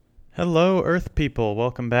Hello, Earth people.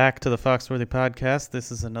 Welcome back to the Foxworthy Podcast.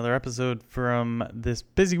 This is another episode from this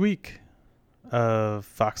busy week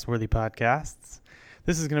of Foxworthy Podcasts.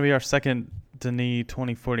 This is going to be our second Denis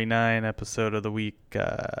 2049 episode of the week.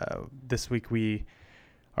 This week we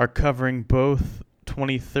are covering both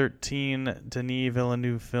 2013 Denis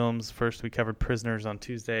Villeneuve films. First, we covered Prisoners on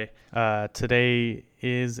Tuesday. Today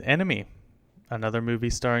is Enemy, another movie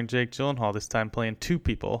starring Jake Gyllenhaal, this time playing two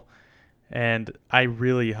people. And I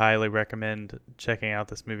really highly recommend checking out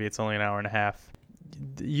this movie. It's only an hour and a half.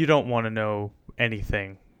 You don't want to know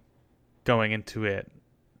anything going into it.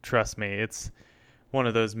 Trust me. It's one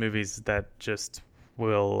of those movies that just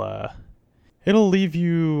will... it'll leave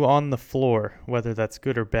you on the floor, whether that's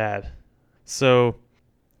good or bad. So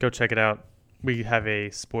go check it out. We have a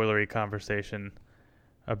spoilery conversation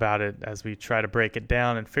about it as we try to break it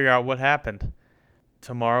down and figure out what happened.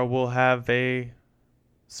 Tomorrow we'll have a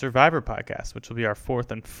Survivor podcast, which will be our fourth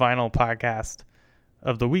and final podcast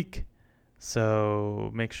of the week. So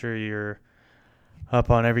make sure you're up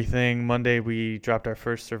on everything. Monday, we dropped our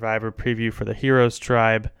first Survivor preview for the Heroes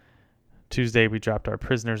Tribe. Tuesday, we dropped our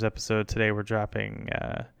Prisoners episode. Today, we're dropping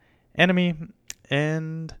Enemy.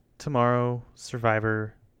 And tomorrow,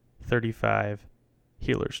 Survivor 35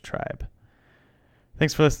 Healers Tribe.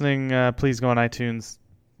 Thanks for listening. Please go on iTunes,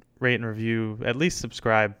 rate and review, at least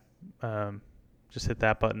subscribe. Just hit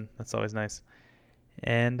that button. That's always nice.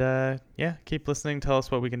 And keep listening. Tell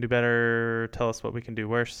us what we can do better. Tell us what we can do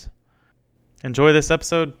worse. Enjoy this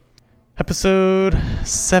episode. Episode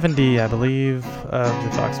 70, I believe, of the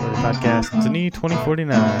Foxworthy Podcast. Denis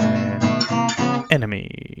 2049.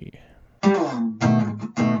 Enemy.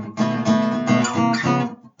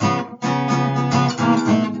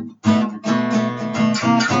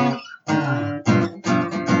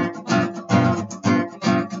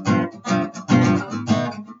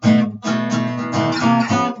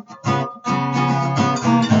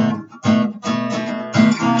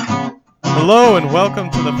 Hello and welcome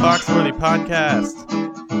to the Foxworthy Podcast.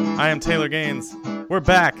 I am Taylor Gaines. We're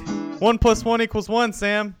back. 1 + 1 = 1,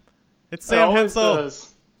 Sam. It's Sam Hensel.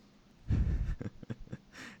 Does.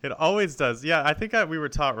 It always does. Yeah, I think we were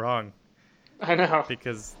taught wrong. I know.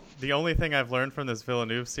 Because the only thing I've learned from this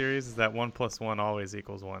Villeneuve series is that 1 + 1 always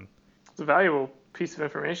equals 1. It's a valuable piece of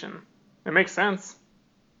information. It makes sense.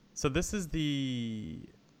 So this is the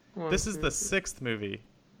sixth movie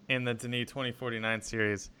in the Denis 2049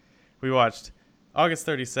 series. We watched August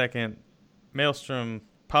 32nd, Maelstrom,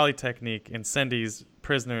 Polytechnique, Incendies,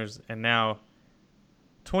 Prisoners, and now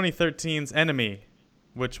 2013's Enemy,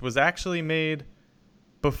 which was actually made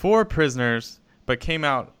before Prisoners, but came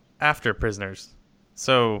out after Prisoners.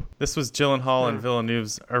 So this was Gyllenhaal and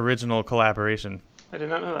Villeneuve's original collaboration. I did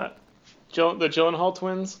not know that. The Gyllenhaal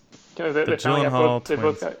twins? They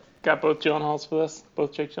both got both Gyllenhaals for this?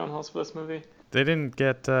 Both Jake Gyllenhaals for this movie? They didn't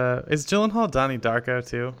get... is Gyllenhaal Donnie Darko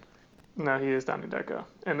too? No, he is Donnie Darko.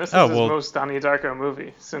 And this is his most Donnie Darko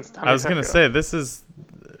movie since Donnie Darko. I was going to say,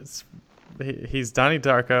 he's Donnie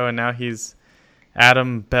Darko, and now he's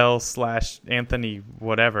Adam Bell / Anthony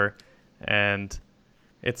whatever. And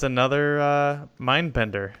it's another mind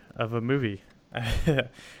bender of a movie.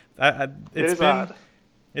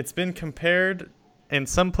 It's been compared in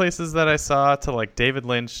some places that I saw to like David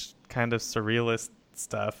Lynch kind of surrealist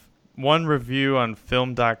stuff. One review on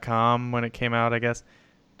film.com when it came out, I guess,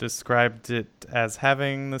 described it as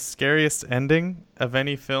having the scariest ending of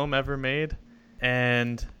any film ever made.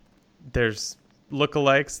 And there's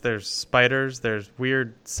lookalikes, there's spiders, there's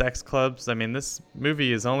weird sex clubs. I mean, this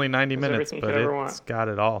movie is only 90 minutes, but it's got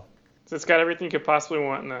it all. So it's got everything you could possibly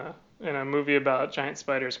want in a movie about giant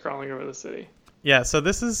spiders crawling over the city. Yeah, so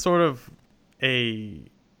this is sort of a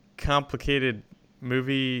complicated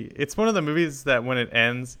movie. It's one of the movies that when it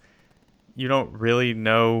ends, you don't really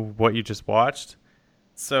know what you just watched.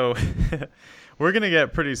 So we're going to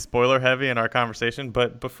get pretty spoiler heavy in our conversation.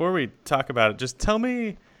 But before we talk about it, just tell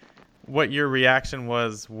me what your reaction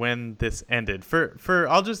was when this ended.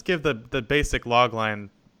 I'll just give the basic log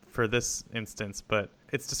line for this instance. But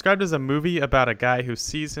it's described as a movie about a guy who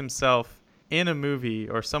sees himself in a movie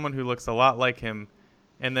or someone who looks a lot like him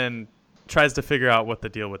and then tries to figure out what the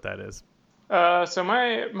deal with that is. So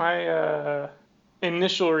my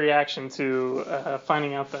initial reaction to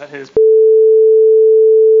finding out that his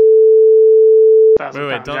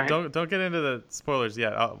Wait, don't get into the spoilers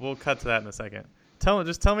yet. We'll cut to that in a second.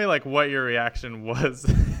 Just tell me like what your reaction was.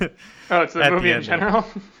 Oh, to the movie in general?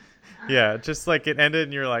 Yeah, just like it ended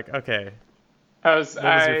and you're like, okay. What was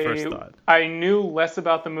your first thought? I knew less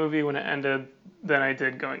about the movie when it ended than I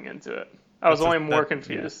did going into it. I was only more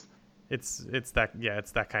confused. Yeah. It's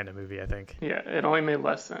that kind of movie, I think. Yeah, it only made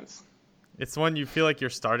less sense. It's one you feel like you're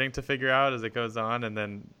starting to figure out as it goes on, and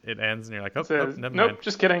then it ends, and you're like, never mind. Nope,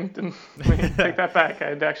 just kidding. Take that back.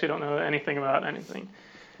 I actually don't know anything about anything.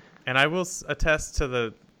 And I will attest to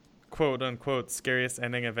the quote-unquote scariest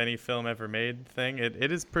ending of any film ever made thing.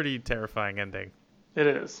 It is pretty terrifying ending. It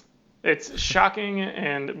is. It's shocking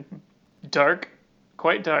and dark,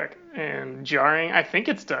 quite dark and jarring. I think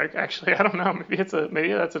it's dark, actually. I don't know.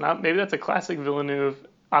 Maybe that's a classic Villeneuve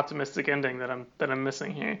optimistic ending that I'm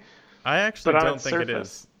missing here. I actually don't think it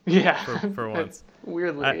is. Yeah. For once.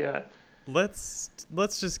 Weirdly, yeah. Let's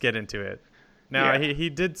just get into it. Now, he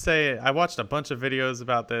did say, I watched a bunch of videos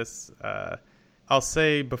about this. I'll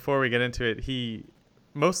say before we get into it, he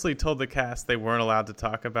mostly told the cast they weren't allowed to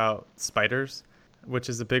talk about spiders, which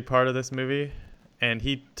is a big part of this movie. And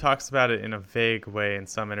he talks about it in a vague way in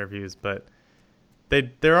some interviews, but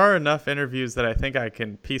there are enough interviews that I think I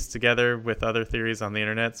can piece together with other theories on the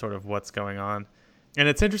internet, sort of what's going on. And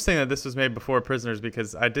it's interesting that this was made before Prisoners,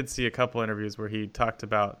 because I did see a couple interviews where he talked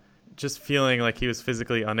about just feeling like he was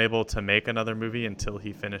physically unable to make another movie until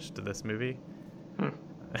he finished this movie.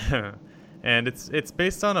 And it's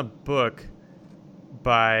based on a book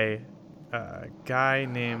by a guy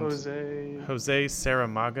named Jose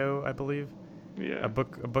Saramago, I believe. Yeah. A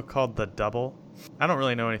book called The Double. I don't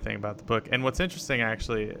really know anything about the book. And what's interesting,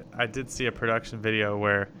 actually, I did see a production video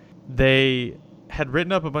where they had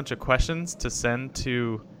written up a bunch of questions to send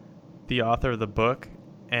to the author of the book,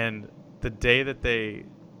 and the day that they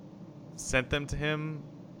sent them to him,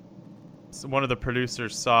 one of the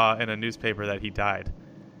producers saw in a newspaper that he died.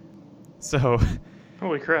 So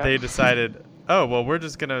holy crap. They decided, oh, well, we're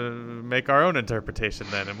just going to make our own interpretation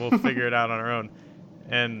then, and we'll figure it out on our own.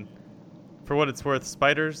 And for what it's worth,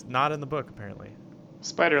 spiders, not in the book, apparently.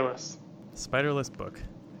 Spiderless book.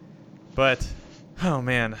 But, oh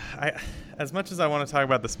man, as much as I want to talk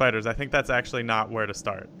about the spiders, I think that's actually not where to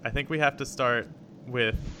start. I think we have to start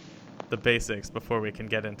with the basics before we can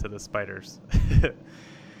get into the spiders.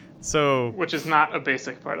 Which is not a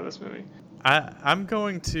basic part of this movie. I'm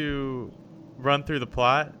going to run through the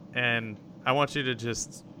plot, and I want you to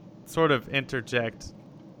just sort of interject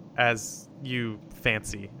as you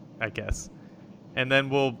fancy, I guess. And then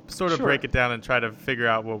we'll sort of break it down and try to figure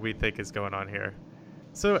out what we think is going on here.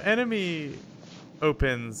 So Enemy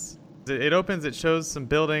opens, it shows some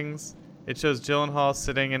buildings. It shows Gyllenhaal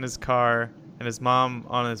sitting in his car and his mom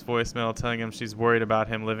on his voicemail telling him she's worried about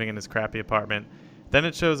him living in his crappy apartment. Then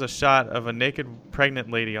it shows a shot of a naked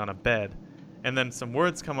pregnant lady on a bed. And then some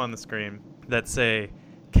words come on the screen that say,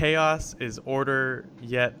 "Chaos is order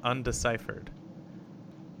yet undeciphered."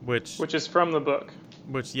 Which is from the book.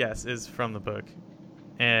 Which, yes, is from the book.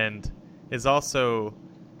 And is also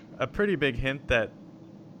a pretty big hint that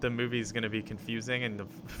the movie's going to be confusing, and the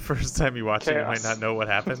first time you watch it, you might not know what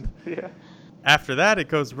happened. Yeah. After that, it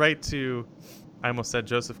goes right to, I almost said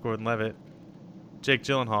Joseph Gordon-Levitt, Jake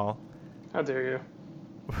Gyllenhaal. How dare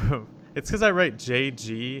you? It's because I write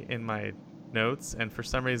JG in my notes, and for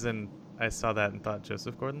some reason I saw that and thought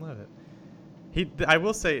Joseph Gordon-Levitt. I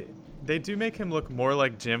will say, they do make him look more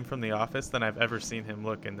like Jim from The Office than I've ever seen him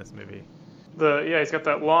look in this movie. He's got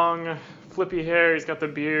that long, flippy hair. He's got the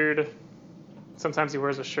beard. Sometimes he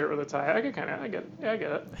wears a shirt with a tie. I get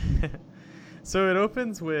it. So it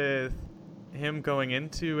opens with him going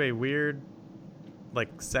into a weird,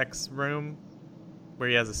 sex room where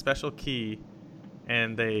he has a special key,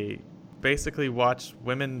 and they basically watch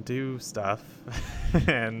women do stuff.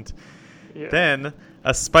 And then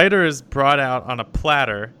a spider is brought out on a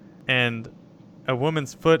platter, and a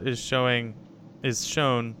woman's foot is shown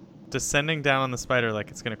descending down on the spider like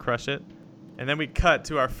it's going to crush it. And then we cut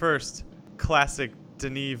to our first classic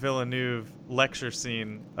Denis Villeneuve lecture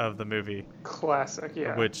scene of the movie. Classic,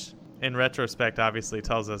 yeah. Which, in retrospect, obviously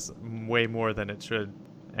tells us way more than it should.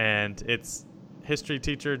 And it's history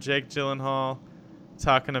teacher Jake Gyllenhaal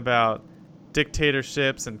talking about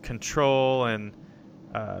dictatorships and control and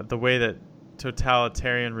the way that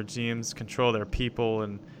totalitarian regimes control their people,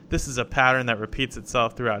 and this is a pattern that repeats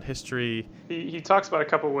itself throughout history. He talks about a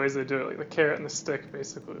couple of ways they do it, like the carrot and the stick,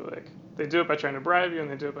 basically. Like, they do it by trying to bribe you, and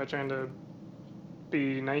they do it by trying to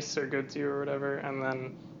be nice or good to you or whatever, and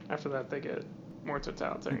then after that they get more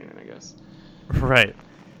totalitarian, I guess. Right.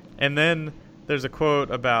 And then there's a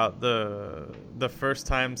quote about the first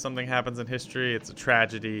time something happens in history, it's a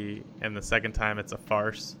tragedy, and the second time it's a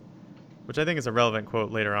farce, which I think is a relevant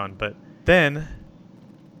quote later on. But then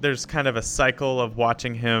there's kind of a cycle of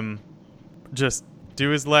watching him just do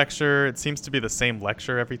his lecture. It seems to be the same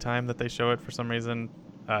lecture every time that they show it for some reason.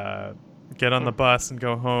 Get on the bus and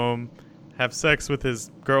go home, have sex with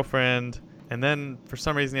his girlfriend, and then for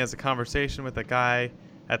some reason he has a conversation with a guy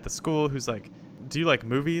at the school who's do you like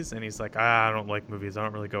movies? And he's like, I don't like movies. I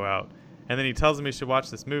don't really go out. And then he tells him he should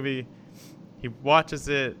watch this movie. He watches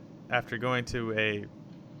it after going to a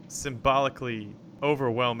symbolically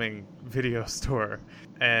overwhelming video store,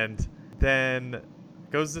 and then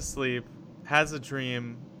goes to sleep, has a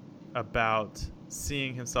dream about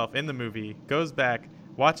seeing himself in the movie, goes back,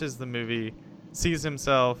 watches the movie, sees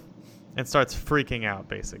himself, and starts freaking out,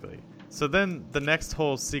 basically. So then the next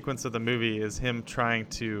whole sequence of the movie is him trying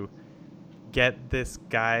to get this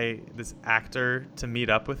guy, this actor, to meet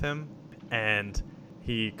up with him. And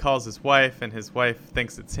he calls his wife, and his wife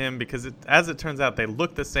thinks it's him because, as it turns out, they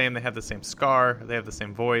look the same. They have the same scar. They have the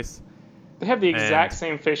same voice. They have the exact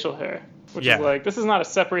same facial hair, which is like, this is not a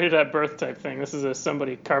separated at birth type thing. This is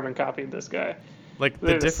somebody carbon copied this guy. Like,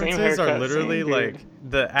 the differences are literally, like,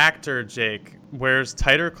 the actor, Jake, wears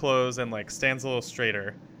tighter clothes and, like, stands a little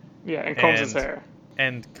straighter. Yeah, and combs his hair.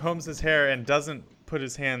 And combs his hair and doesn't put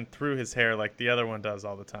his hand through his hair like the other one does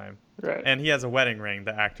all the time. Right. And he has a wedding ring,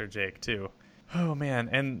 the actor Jake, too. Oh, man.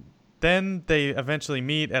 And then they eventually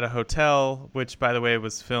meet at a hotel, which, by the way,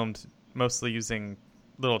 was filmed mostly using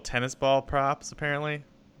little tennis ball props, apparently.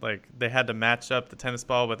 Like, they had to match up the tennis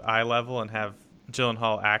ball with eye level and have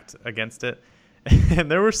Gyllenhaal act against it. And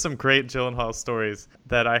there were some great Gyllenhaal stories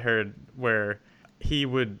that I heard where he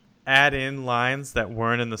would add in lines that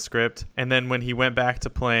weren't in the script, and then when he went back to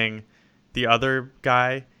playing the other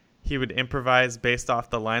guy, he would improvise based off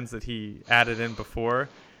the lines that he added in before.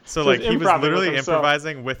 So like, he was literally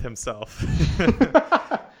improvising with himself.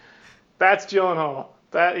 That's Gyllenhaal.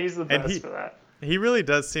 He's the best for that. He really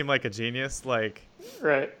does seem like a genius. Like,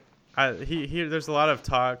 right. There's a lot of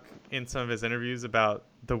talk in some of his interviews about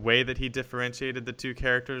the way that he differentiated the two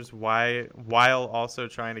characters, while also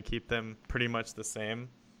trying to keep them pretty much the same.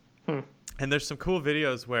 And there's some cool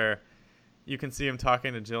videos where you can see him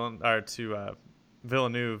talking to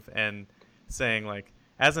Villeneuve and saying, like,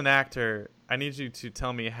 as an actor, I need you to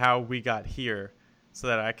tell me how we got here so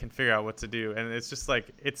that I can figure out what to do. And it's just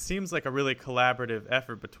like, it seems like a really collaborative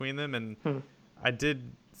effort between them. And I did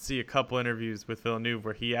see a couple interviews with Villeneuve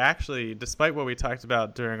where he actually, despite what we talked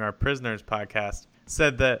about during our Prisoners podcast,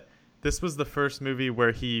 said that this was the first movie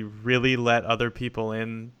where he really let other people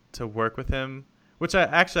in to work with him, which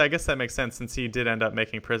I guess that makes sense since he did end up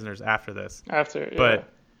making Prisoners after this. Yeah. But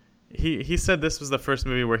he said this was the first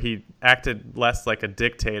movie where he acted less like a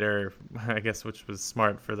dictator, I guess, which was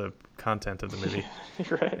smart for the content of the movie.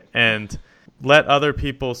 Right. And let other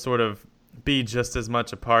people sort of be just as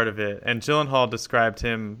much a part of it. And Gyllenhaal described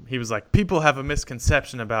him, he was like, people have a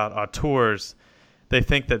misconception about auteurs. They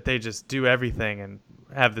think that they just do everything and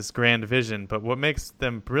have this grand vision. But what makes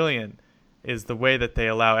them brilliant is the way that they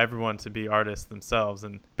allow everyone to be artists themselves.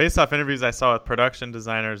 And based off interviews I saw with production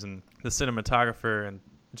designers and the cinematographer and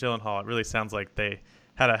Gyllenhaal, it really sounds like they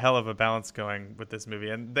had a hell of a balance going with this movie.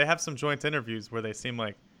 And they have some joint interviews where they seem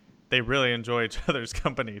like they really enjoy each other's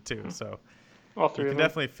company too. So all three you can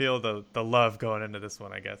definitely feel the love going into this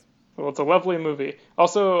one, I guess. Well, it's a lovely movie.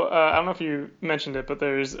 Also, I don't know if you mentioned it, but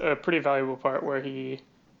there's a pretty valuable part where he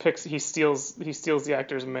steals the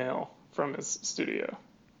actor's mail from his studio.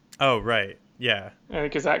 Oh, right. Yeah.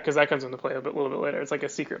 Because that comes into play a little bit later. It's like a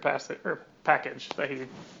secret package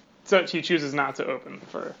that he chooses not to open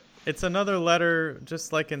for. It's another letter,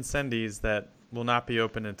 just like Incendies, that will not be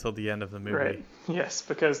opened until the end of the movie. Right. Yes,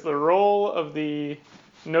 because the role of the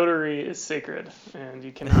notary is sacred, and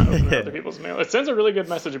you cannot open other people's mail. It sends a really good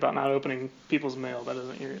message about not opening people's mail that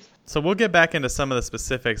isn't yours. So we'll get back into some of the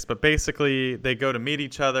specifics, but basically they go to meet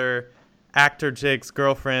each other. Actor Jake's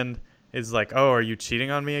girlfriend is like, oh, are you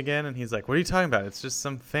cheating on me again? And he's like, what are you talking about? It's just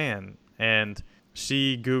some fan. And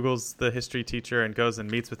she Googles the history teacher and goes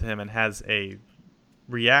and meets with him and has a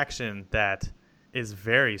reaction that is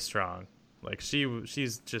very strong. Like,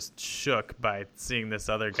 she's just shook by seeing this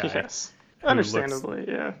other guy. Yes. Understandably,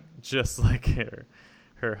 yeah. Just like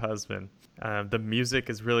her husband. The music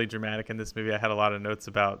is really dramatic in this movie. I had a lot of notes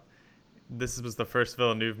about this was the first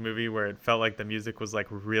Villeneuve movie where it felt like the music was like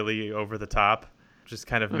really over the top, just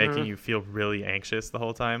kind of making you feel really anxious the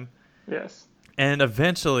whole time. Yes. And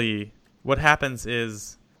eventually what happens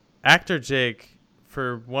is actor Jake,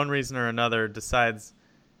 for one reason or another, decides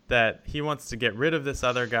that he wants to get rid of this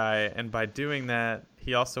other guy, and by doing that,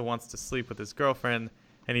 he also wants to sleep with his girlfriend.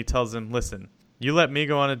 And he tells him, listen, you let me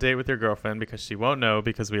go on a date with your girlfriend because she won't know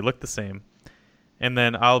because we look the same. And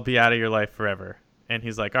then I'll be out of your life forever. And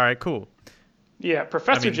he's like, all right, cool. Yeah,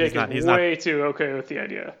 Professor Jake is way too okay with the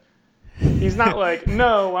idea. He's not like,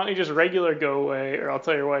 no, why don't you just regular go away, or I'll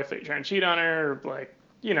tell your wife that you're trying to cheat on her, or like,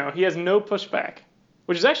 he has no pushback,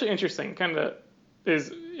 which is actually interesting. Kind of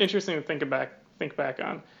is interesting to think back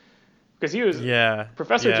on. Because he was, Yeah.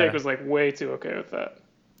 Professor Yeah. Jake was like way too okay with that.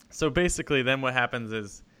 So basically, then what happens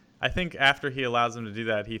is, I think after he allows him to do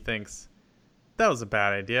that, he thinks, that was a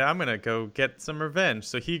bad idea. I'm going to go get some revenge.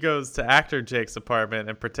 So he goes to actor Jake's apartment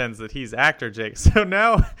and pretends that he's actor Jake. So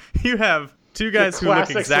now you have two guys who look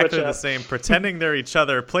classic exactly switch the up. same, pretending they're each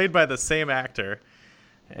other, played by the same actor.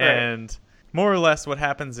 Right. And more or less what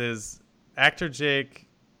happens is actor Jake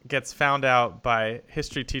gets found out by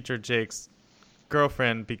history teacher Jake's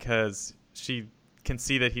girlfriend because she can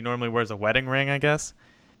see that he normally wears a wedding ring, I guess.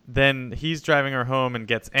 Then he's driving her home and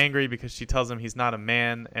gets angry because she tells him he's not a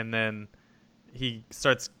man, and then he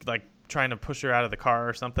starts like trying to push her out of the car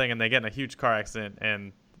or something, and they get in a huge car accident,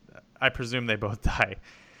 and I presume they both die.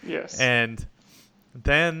 Yes. And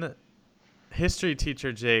then history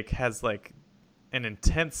teacher Jake has like an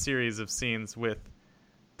intense series of scenes with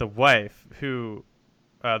the wife the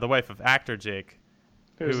wife of actor Jake,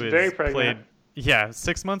 Who's who is very pregnant. played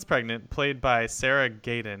 6 months pregnant, played by Sarah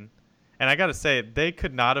Gadon. And I gotta say, they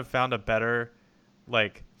could not have found a better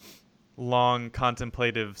like long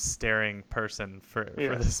contemplative staring person for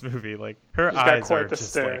this movie. Like her She's got eyes quite are the just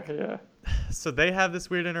stare. like, Yeah. so they have this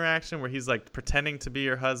weird interaction where he's like pretending to be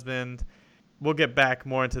your husband. We'll get back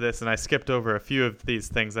more into this, and I skipped over a few of these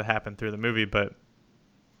things that happen through the movie, but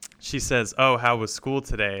she says, "Oh, how was school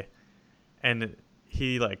today?" And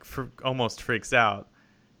he like almost freaks out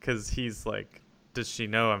because he's like, "Does she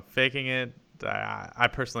know I'm faking it?" I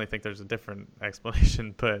personally think there's a different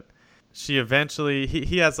explanation, but she eventually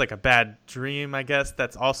he has like a bad dream, I guess,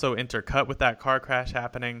 that's also intercut with that car crash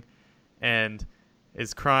happening, and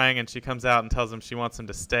is crying, and she comes out and tells him she wants him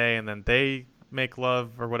to stay, and then they make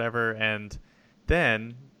love or whatever, and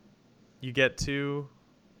then you get to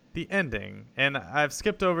the ending. And I've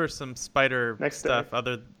skipped over some spider Next stuff.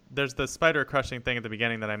 day. There's the spider crushing thing at the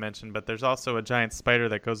beginning that I mentioned, but there's also a giant spider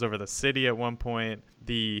that goes over the city at one point.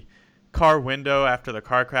 The car window after the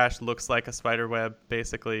car crash looks like a spider web,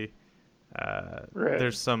 basically. Right.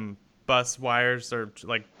 There's some bus wires or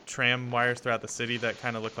like tram wires throughout the city that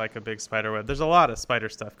kind of look like a big spider web. There's a lot of spider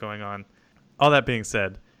stuff going on. All that being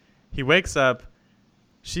said, he wakes up.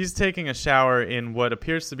 She's taking a shower in what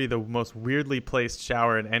appears to be the most weirdly placed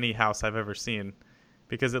shower in any house I've ever seen,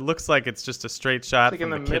 because it looks like it's just a straight shot like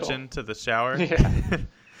from in the the middle. kitchen to the shower. Yeah.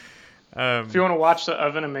 If you want to watch the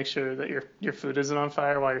oven and make sure that your food isn't on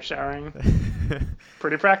fire while you're showering,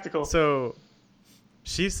 pretty practical. So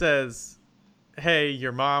she says, "Hey,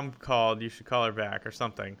 your mom called. You should call her back," or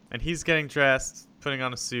something. And he's getting dressed, putting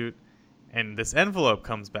on a suit, and this envelope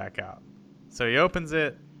comes back out. So he opens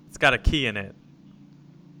it. It's got a key in it.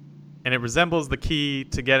 And it resembles the key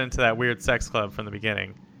to get into that weird sex club from the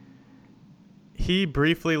beginning. He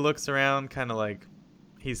briefly looks around, kind of like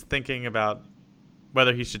he's thinking about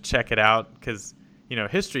whether he should check it out, because,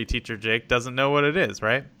 history teacher Jake doesn't know what it is,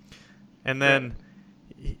 right? And then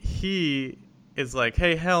he is like,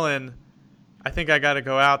 "Hey, Helen, I think I got to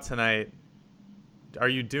go out tonight. Are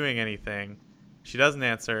you doing anything?" She doesn't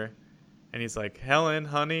answer. And he's like, "Helen,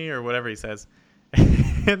 honey," or whatever he says.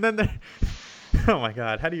 And then oh my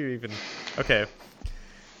God, how do you even... Okay.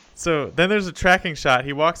 So then there's a tracking shot.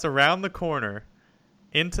 He walks around the corner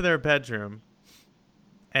into their bedroom,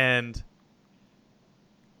 and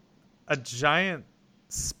a giant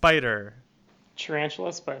spider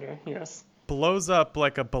Tarantula spider, yes. blows up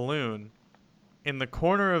like a balloon in the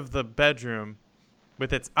corner of the bedroom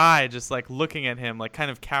with its eye just like looking at him, like kind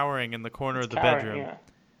of cowering in the corner of the bedroom. Yeah.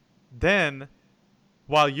 Then,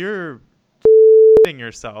 while you're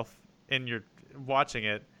yourself and you're watching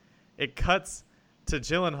it, it cuts to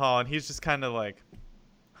Gyllenhaal, and he's just kind of like,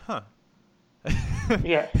 huh.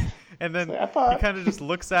 Yeah. And then I thought- he kind of just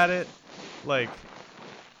looks at it, like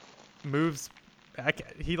moves.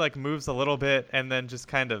 He like moves a little bit, and then just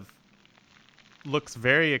kind of looks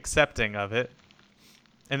very accepting of it.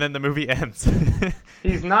 And then the movie ends.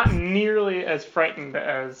 He's not nearly as frightened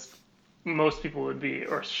as most people would be,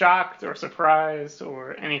 or shocked, or surprised,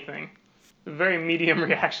 or anything. A very medium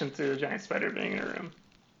reaction to a giant spider being in a room.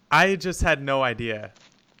 I just had no idea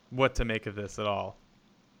what to make of this at all.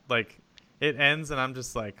 Like, it ends, and I'm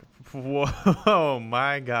just like, whoa,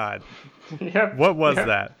 my God. Yep. What was Yep.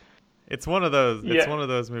 that? It's one of those. It's one of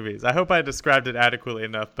those movies. I hope I described it adequately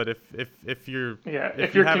enough. But if you're if you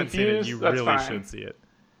you're haven't seen it, confused, you that's really fine. should see it.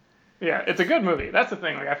 Yeah, it's a good movie. That's the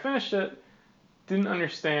thing. Like, I finished it, didn't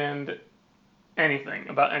understand anything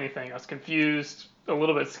about anything. I was confused, a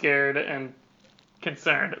little bit scared, and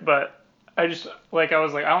concerned. But I was like, I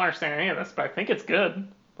don't understand any of this, but I think it's good.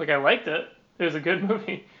 Like, I liked it. It was a good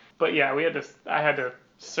movie. But yeah, I had to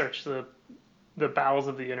search the bowels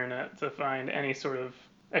of the internet to find any sort of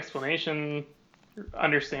explanation,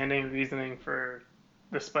 understanding, reasoning for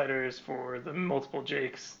the spiders, for the multiple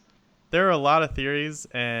Jakes. There are a lot of theories,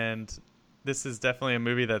 and this is definitely a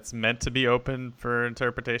movie that's meant to be open for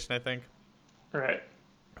interpretation, I think. Right.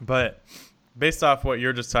 But based off what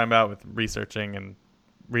you're just talking about with researching and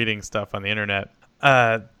reading stuff on the internet,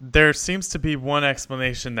 there seems to be one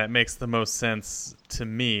explanation that makes the most sense to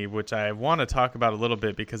me, which I want to talk about a little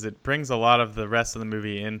bit because it brings a lot of the rest of the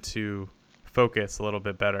movie into focus a little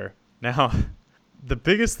bit better. Now, the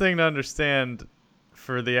biggest thing to understand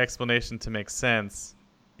for the explanation to make sense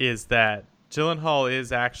is that Gyllenhaal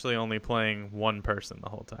is actually only playing one person the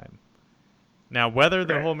whole time. Now, whether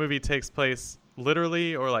the whole movie takes place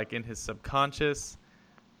literally or like in his subconscious,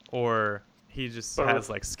 or he just has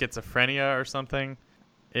like schizophrenia or something,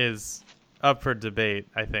 is up for debate,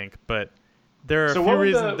 I think. But there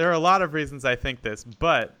are there are a lot of reasons I think this,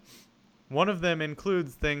 but one of them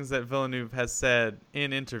includes things that Villeneuve has said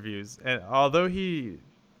in interviews. And although he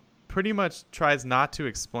pretty much tries not to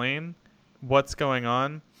explain what's going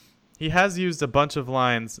on, he has used a bunch of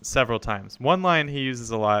lines several times. One line he uses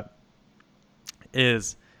a lot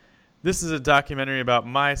is, "This is a documentary about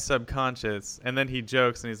my subconscious," and then he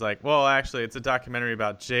jokes and he's like, "Well, actually, it's a documentary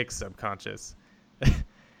about Jake's subconscious."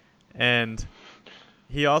 And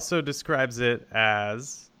he also describes it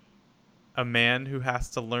as a man who has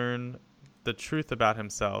to learn the truth about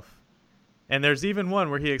himself. And there's even one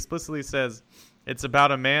where he explicitly says it's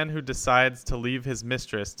about a man who decides to leave his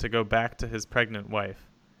mistress to go back to his pregnant wife.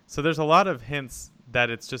 So there's a lot of hints that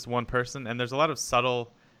it's just one person, and there's a lot of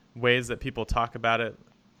subtle ways that people talk about it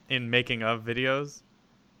in making of videos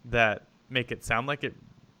that make it sound like it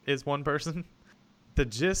is one person. The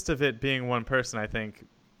gist of it being one person, I think,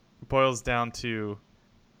 boils down to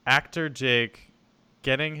actor Jake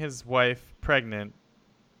getting his wife pregnant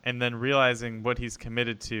and then realizing what he's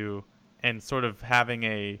committed to and sort of having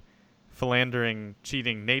a philandering,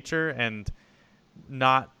 cheating nature and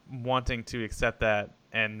not wanting to accept that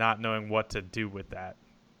and not knowing what to do with that.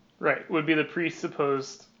 Right. Would be the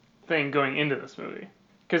presupposed thing going into this movie.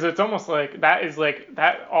 Because it's almost like that is like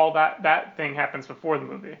that all that thing happens before the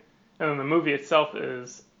movie. And then the movie itself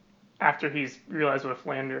is after he's realized what a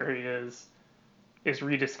philanderer he is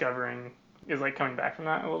rediscovering, is like coming back from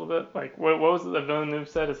that a little bit. Like what was it that Villeneuve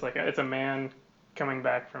said? It's like it's a man coming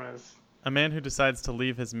back from his... A man who decides to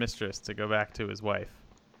leave his mistress to go back to his wife.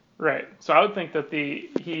 Right. So I would think that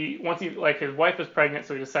once his wife is pregnant,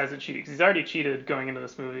 so he decides to cheat, because he's already cheated going into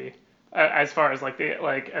this movie. If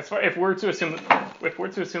we're to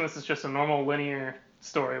assume this is just a normal linear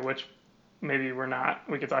story, which maybe we're not,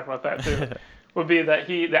 we could talk about that too. Would be that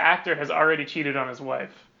the actor has already cheated on his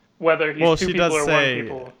wife, whether he's two people or one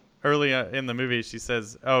people. Early in the movie, she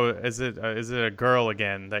says, "Oh, is it a girl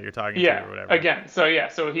again that you're talking to, or whatever?" Again.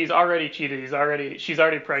 So he's already cheated. She's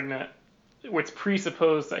already pregnant. It's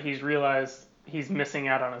presupposed that he's realized he's missing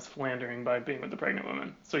out on his philandering by being with the pregnant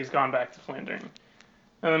woman. So he's gone back to philandering.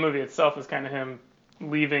 And the movie itself is kind of him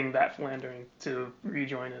leaving that philandering to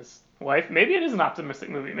rejoin his wife. Maybe it is an optimistic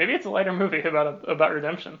movie. Maybe it's a lighter movie about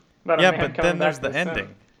redemption. But then there's the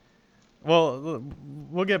ending. Well,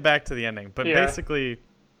 we'll get back to the ending. But basically,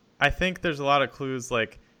 I think there's a lot of clues.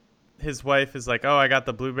 Like, his wife is like, "Oh, I got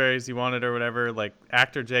the blueberries you wanted," or whatever. Like,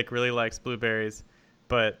 actor Jake really likes blueberries,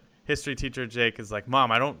 but history teacher Jake is like,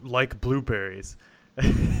 "Mom, I don't like blueberries."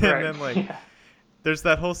 And then there's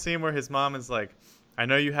that whole scene where his mom is like, "I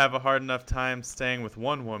know you have a hard enough time staying with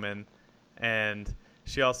one woman," and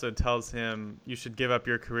she also tells him you should give up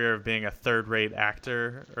your career of being a third-rate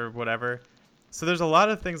actor or whatever. So there's a lot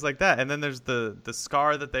of things like that. And then there's the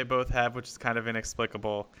scar that they both have, which is kind of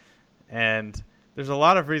inexplicable. And there's a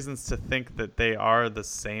lot of reasons to think that they are the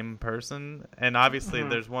same person. And obviously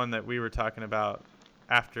there's one that we were talking about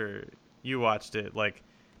after you watched it. Like,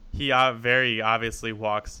 he very obviously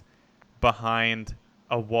walks behind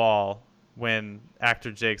a wall when actor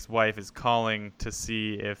Jake's wife is calling to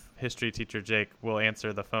see if history teacher Jake will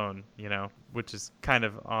answer the phone, which is kind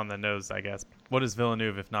of on the nose, I guess. What is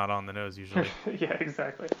Villeneuve if not on the nose usually? Yeah,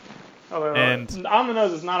 exactly. Although, on the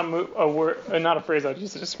nose is not a word, not a phrase I'd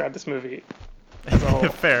use to describe this movie as a whole.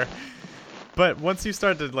 Fair. But once you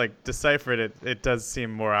start to decipher it, it does seem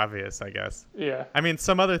more obvious, I guess. Yeah. I mean,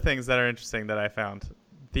 some other things that are interesting that I found.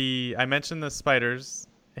 I mentioned the spiders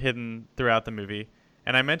hidden throughout the movie.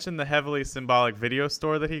 And I mentioned the heavily symbolic video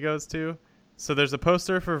store that he goes to. So there's a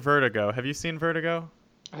poster for Vertigo. Have you seen Vertigo?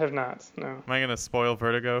 I have not, no. Am I going to spoil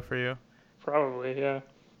Vertigo for you? Probably, yeah.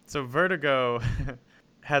 So Vertigo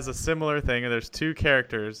has a similar thing. There's two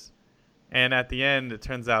characters. And at the end, it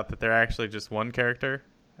turns out that they're actually just one character.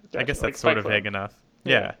 Gotcha. I guess that's sort of vague enough.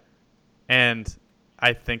 Yeah. And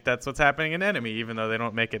I think that's what's happening in Enemy, even though they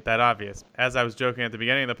don't make it that obvious. As I was joking at the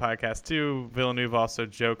beginning of the podcast, too, Villeneuve also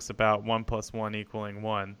jokes about 1 + 1 =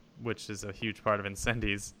 1, which is a huge part of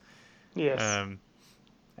Incendies. Yes.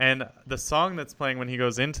 And the song that's playing when he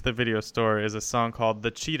goes into the video store is a song called The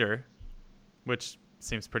Cheater, which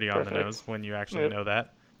seems pretty on the nose when you actually know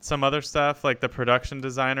that. Some other stuff, like the production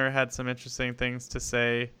designer had some interesting things to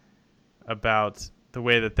say about the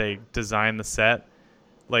way that they designed the set.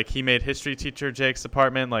 Like, he made history teacher Jake's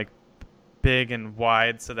apartment like big and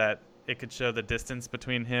wide so that it could show the distance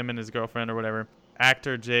between him and his girlfriend or whatever.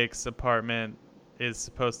 Actor Jake's apartment is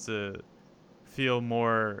supposed to feel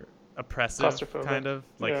more oppressive, kind of.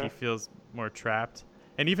 Like, he feels more trapped.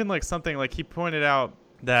 And even like something like he pointed out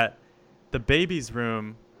that the baby's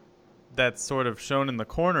room that's sort of shown in the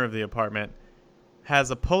corner of the apartment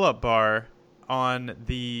has a pull-up bar on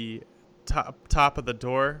the top of the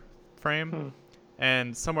door frame.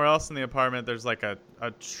 And somewhere else in the apartment, there's like a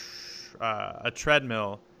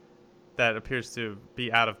treadmill that appears to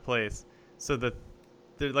be out of place. So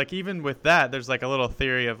like even with that, there's like a little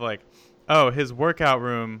theory of like, oh, his workout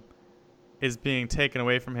room is being taken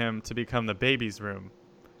away from him to become the baby's room.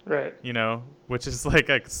 Right. You know, which is like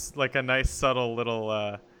a nice subtle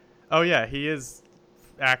little, oh yeah, he is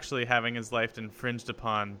actually having his life infringed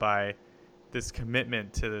upon by this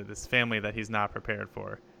commitment to this family that he's not prepared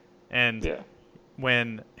for. And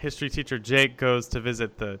when history teacher Jake goes to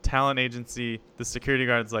visit the talent agency, the security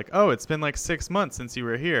guard's like, oh, it's been like 6 months since you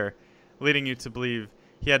were here, leading you to believe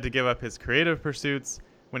he had to give up his creative pursuits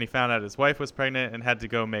when he found out his wife was pregnant and had to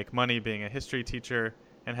go make money being a history teacher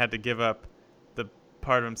and had to give up the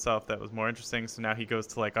part of himself that was more interesting. So now he goes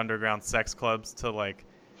to like underground sex clubs to like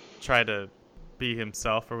try to be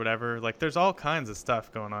himself or whatever. Like, there's all kinds of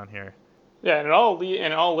stuff going on here. Yeah, and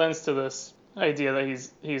it all lends to this idea that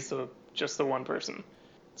he's just the one person.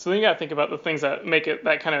 So then you got to think about the things that make it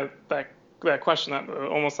that kind of that question, that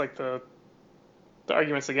almost like the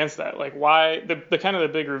arguments against that. Like, why the kind of the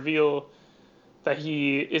big reveal that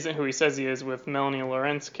he isn't who he says he is with Melanie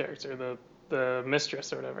Laurent's character, the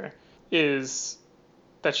mistress or whatever, is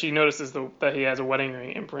that she notices that he has a wedding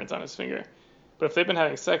ring imprint on his finger. But if they've been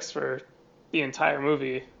having sex for the entire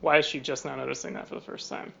movie, why is she just now noticing that for the first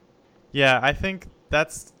time? Yeah, I think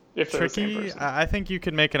that's tricky. I think you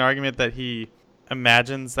could make an argument that he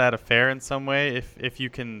imagines that affair in some way if you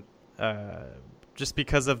can, just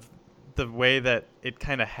because of the way that it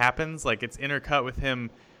kind of happens. Like, it's intercut with him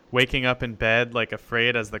waking up in bed, like,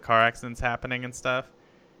 afraid as the car accident's happening and stuff.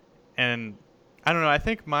 And I don't know, I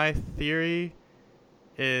think my theory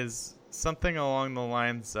is something along the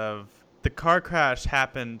lines of the car crash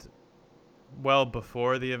happened well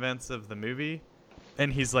before the events of the movie,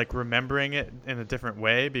 and he's like remembering it in a different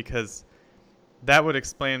way, because that would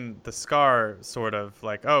explain the scar, sort of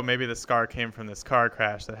like, oh, maybe the scar came from this car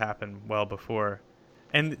crash that happened well before.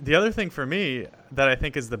 And the other thing for me that I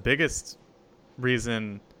think is the biggest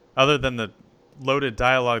reason, other than the loaded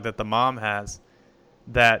dialogue that the mom has,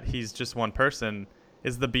 that he's just one person,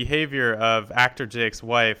 is the behavior of actor Jake's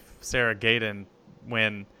wife, Sarah Gadon,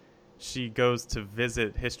 when she goes to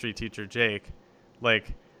visit history teacher Jake.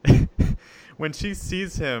 Like, when she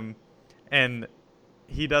sees him and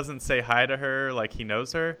he doesn't say hi to her like he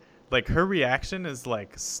knows her, like, her reaction is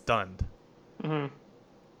like stunned. Mm-hmm.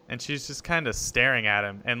 And she's just kind of staring at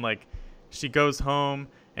him, and like, she goes home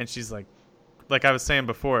and she's like I was saying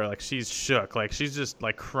before, like, she's shook, like, she's just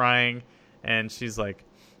like crying, and she's like,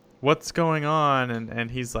 what's going on? And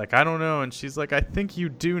he's like, I don't know. And she's like, I think you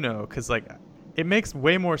do know, because like, it makes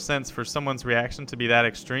way more sense for someone's reaction to be that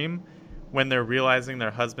extreme when they're realizing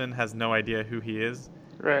their husband has no idea who he is.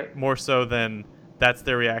 Right. More so than that's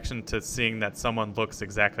their reaction to seeing that someone looks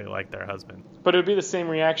exactly like their husband. But it would be the same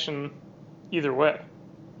reaction either way.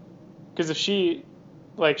 Because if she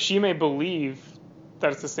may believe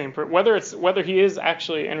that it's the same person, whether he is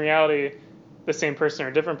actually in reality the same person or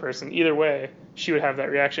a different person, either way, she would have that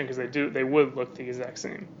reaction, because they would look the exact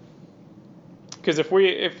same. Because if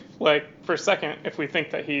for a second, if we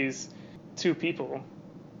think that he's two people,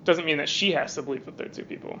 doesn't mean that she has to believe that they're two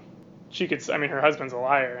people. She could, I mean, her husband's a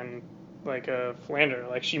liar and like a philanderer.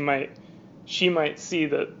 Like, she might see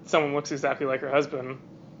that someone looks exactly like her husband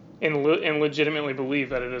and legitimately believe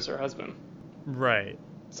that it is her husband. Right.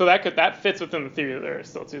 So that fits within the theory that there are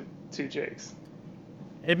still two Jakes.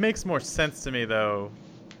 It makes more sense to me, though,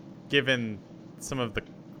 given some of the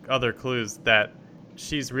other clues, that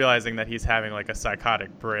she's realizing that he's having like a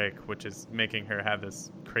psychotic break, which is making her have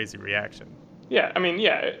this crazy reaction. Yeah, I mean,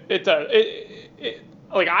 yeah, it does.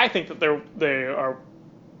 Like, I think that they are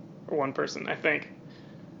one person. I think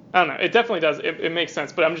I don't know. It definitely does. It makes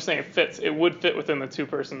sense, but I'm just saying it fits. It would fit within the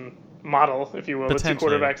two-person model, if you will, the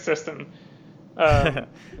two-quarterback system.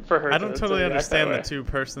 For her, I don't totally understand the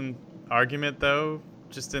two-person argument though.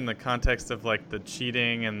 Just in the context of like the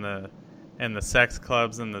cheating and the sex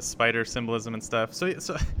clubs and the spider symbolism and stuff. So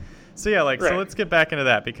yeah, like right. So let's get back into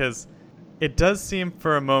that because it does seem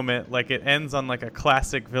for a moment like it ends on like a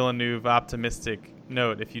classic Villeneuve optimistic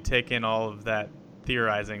note if you take in all of that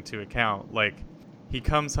theorizing to account. Like he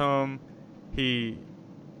comes home, he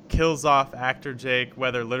kills off actor Jake,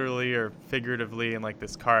 whether literally or figuratively, in like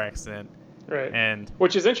this car accident. Right. And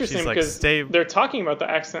which is interesting because they're talking about the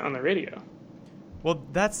accident on the radio. Well,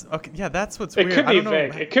 that's okay. Yeah, that's what's weird. It could be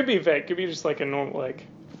vague. It could be vague. It could be just like a normal like.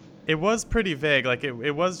 It was pretty vague. Like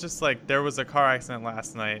it was just like there was a car accident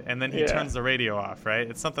last night, and then he turns the radio off. Right?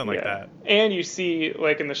 It's something like that. And you see,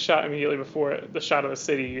 like in the shot immediately before the shot of the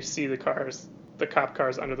city, you see the cop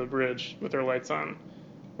cars under the bridge with their lights on,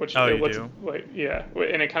 which it looks like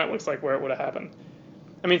and it kind of looks like where it would have happened.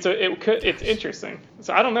 I mean, so it's interesting.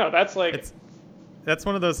 So I don't know. That's like. That's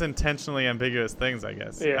one of those intentionally ambiguous things, I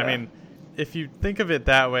guess. Yeah. I mean, if you think of it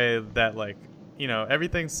that way, that like, you know,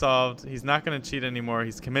 everything's solved. He's not going to cheat anymore.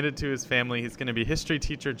 He's committed to his family. He's going to be history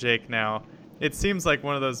teacher Jake now. It seems like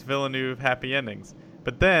one of those Villeneuve happy endings.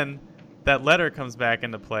 But then that letter comes back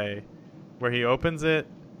into play where he opens it,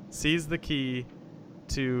 sees the key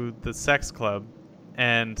to the sex club.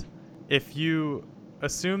 And if you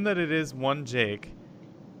assume that it is one Jake,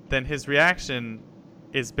 then his reaction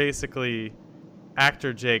is basically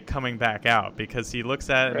actor Jake coming back out because he looks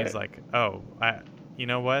at it and he's like, oh, you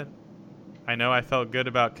know what? I know I felt good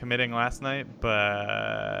about committing last night, but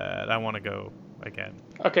I want to go again.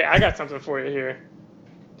 Okay, I got something for you here.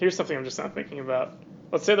 Here's something I'm just not thinking about.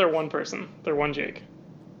 Let's say they're one person. They're one Jake.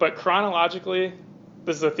 But chronologically,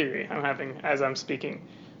 this is a theory I'm having as I'm speaking.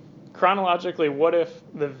 Chronologically, what if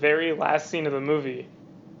the very last scene of the movie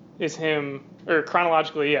is him, or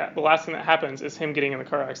chronologically, the last thing that happens is him getting in the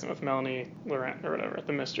car accident with Melanie Laurent or whatever,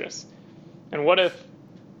 the mistress. And what if,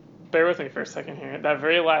 bear with me for a second here, that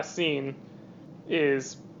very last scene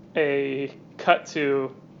is a cut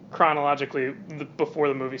to chronologically before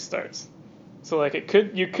the movie starts. So like it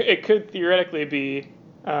could theoretically be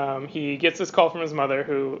he gets this call from his mother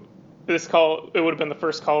it would have been the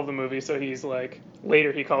first call of the movie, so he's like,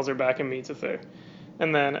 later he calls her back and meets with her.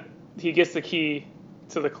 And then he gets the key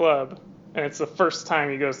to the club, and it's the first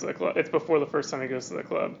time he goes to the club. It's before the first time he goes to the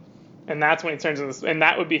club. And that's when he turns into this, and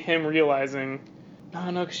that would be him realizing,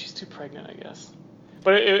 no, because she's too pregnant, I guess.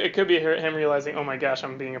 But it could be him realizing, oh my gosh,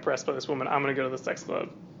 I'm being oppressed by this woman, I'm going to go to the sex club.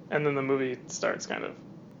 And then the movie starts, kind of.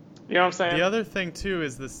 You know what I'm saying? The other thing, too,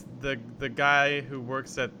 is the guy who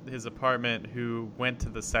works at his apartment who went to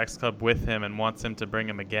the sex club with him and wants him to bring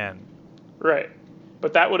him again. Right.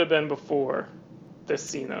 But that would have been before this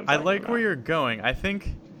scene. I like where you're going. I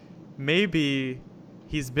think maybe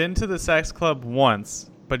he's been to the sex club once,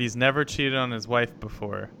 but he's never cheated on his wife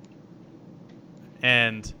before.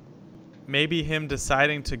 And maybe him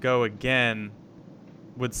deciding to go again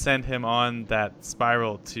would send him on that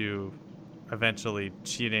spiral to eventually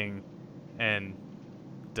cheating and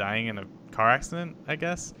dying in a car accident, I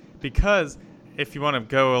guess. Because if you want to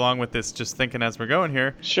go along with this, just thinking as we're going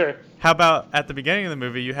here. Sure. How about at the beginning of the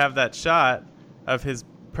movie, you have that shot of his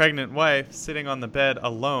pregnant wife sitting on the bed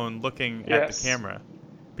alone looking at the camera.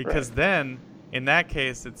 Because then, in that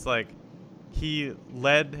case, it's like he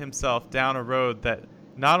led himself down a road that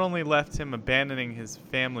not only left him abandoning his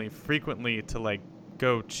family frequently to like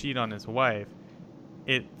go cheat on his wife,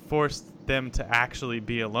 it forced them to actually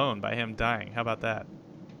be alone by him dying. How about that?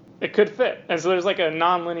 It could fit. And so there's like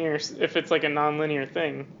if it's like a non-linear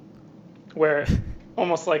thing where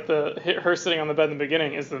almost like her sitting on the bed in the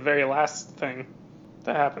beginning is the very last thing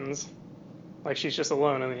that happens. Like she's just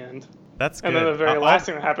alone in the end. That's good. And then the very last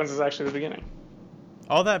thing that happens is actually the beginning.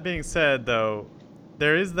 All that being said, though,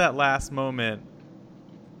 there is that last moment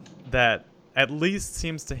that at least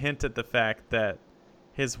seems to hint at the fact that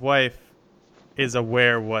his wife is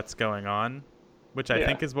aware what's going on, which I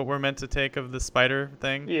think is what we're meant to take of the spider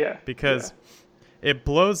thing. Yeah. Because it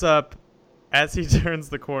blows up as he turns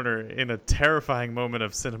the corner in a terrifying moment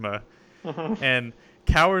of cinema and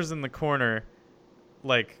cowers in the corner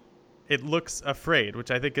like it looks afraid,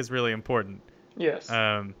 which I think is really important. Yes.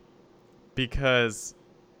 Because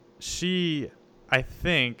she, I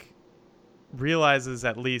think, realizes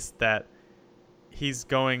at least that he's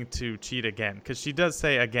going to cheat again, because she does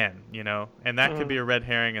say again, you know, and that could be a red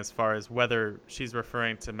herring as far as whether she's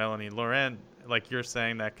referring to Melanie Laurent, like you're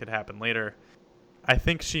saying that could happen later. I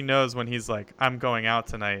think she knows when he's like, I'm going out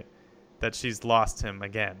tonight, that she's lost him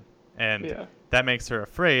again, and that makes her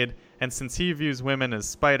afraid. And since he views women as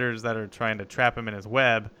spiders that are trying to trap him in his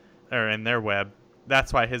web, or in their web,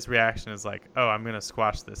 that's why his reaction is like, oh, I'm going to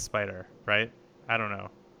squash this spider, right? I don't know.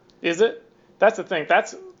 Is it? That's the thing.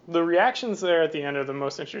 That's the reactions there at the end are the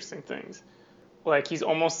most interesting things. Like, he's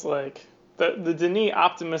almost like the Denis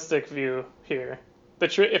optimistic view here.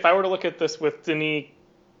 If I were to look at this with Denis'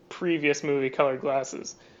 previous movie, Colored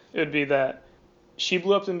Glasses, it would be that she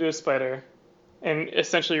blew up into a spider and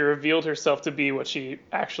essentially revealed herself to be what she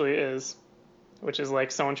actually is, which is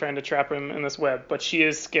like someone trying to trap him in this web, but she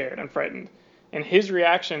is scared and frightened. And his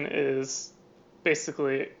reaction is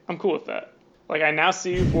basically, I'm cool with that. Like, I now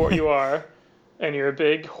see you for what you are, and you're a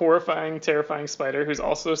big, horrifying, terrifying spider who's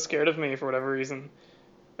also scared of me for whatever reason.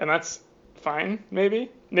 And that's fine, maybe.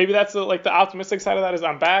 Maybe that's the optimistic side of that is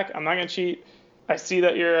I'm back, I'm not going to cheat. I see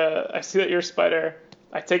that you're a spider.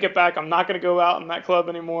 I take it back. I'm not going to go out in that club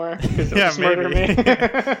anymore because you'll just murder me.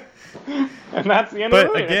 And that's the end of the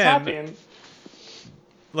movie. Again, it's happy. And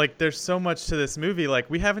like, there's so much to this movie. Like,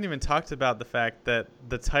 we haven't even talked about the fact that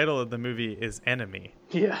the title of the movie is Enemy.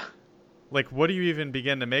 Yeah. Like, what do you even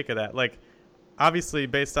begin to make of that? Like, obviously,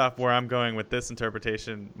 based off where I'm going with this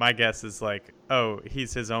interpretation, my guess is like, oh,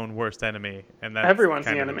 he's his own worst enemy. And that's everyone's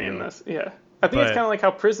the enemy in this. Yeah. I think it's kind of like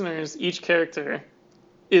how Prisoners, each character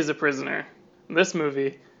is a prisoner. In this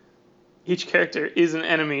movie, each character is an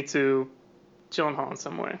enemy to Gyllenhaal in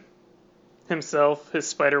some way. Himself, his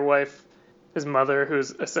spider wife, his mother,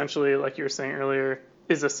 who's essentially, like you were saying earlier,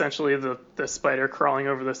 is essentially the spider crawling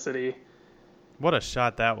over the city. What a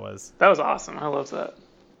shot that was. That was awesome. I love that.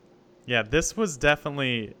 Yeah, this was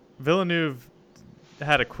definitely... Villeneuve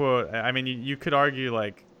had a quote. I mean, you could argue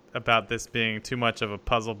like about this being too much of a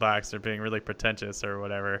puzzle box or being really pretentious or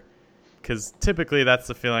whatever. Because typically that's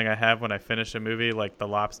the feeling I have when I finish a movie like The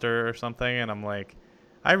Lobster or something, and I'm like,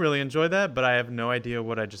 I really enjoyed that, but I have no idea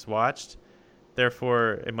what I just watched.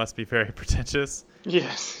 Therefore, it must be very pretentious.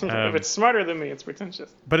 Yes. If it's smarter than me, it's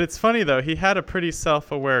pretentious. But it's funny, though. He had a pretty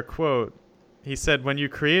self-aware quote. He said, when you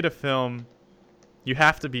create a film, you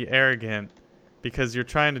have to be arrogant because you're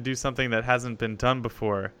trying to do something that hasn't been done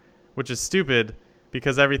before, which is stupid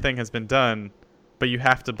because everything has been done, but you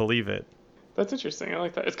have to believe it. That's interesting. I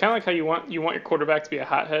like that. It's kind of like how you want your quarterback to be a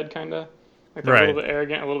hothead, kind of. Like right. A little bit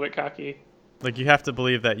arrogant, a little bit cocky. Like, you have to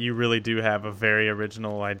believe that you really do have a very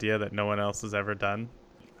original idea that no one else has ever done.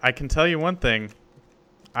 I can tell you one thing.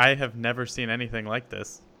 I have never seen anything like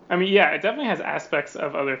this. I mean, yeah, it definitely has aspects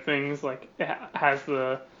of other things. Like, it has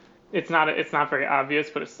it's not very obvious,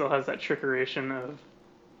 but it still has that trickeration of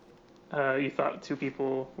you thought two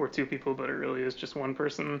people were two people, but it really is just one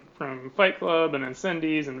person from Fight Club and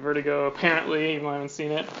Incendies and Vertigo, apparently, even though I haven't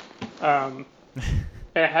seen it.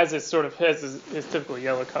 It has his typical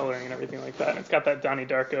yellow coloring and everything like that. And it's got that Donnie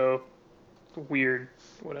Darko weird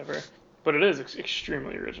whatever. But it is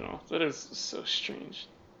extremely original. It is so strange.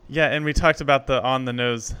 Yeah, and we talked about the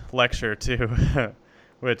on-the-nose lecture, too,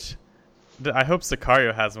 which I hope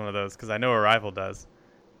Sicario has one of those, because I know Arrival does.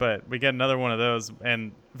 But we get another one of those,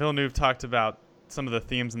 and Villeneuve talked about some of the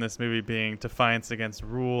themes in this movie being defiance against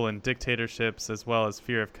rule and dictatorships, as well as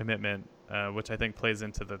fear of commitment, which I think plays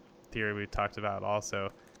into the theory we talked about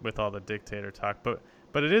also with all the dictator talk.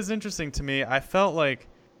 But it is interesting to me. I felt like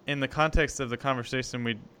in the context of the conversation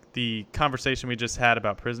we just had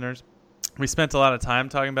about Prisoners, we spent a lot of time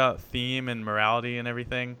talking about theme and morality and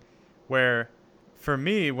everything, where for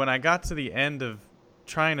me, when I got to the end of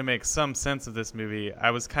trying to make some sense of this movie,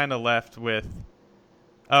 I was kind of left with,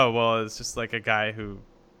 oh, well, it's just like a guy who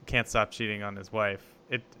can't stop cheating on his wife.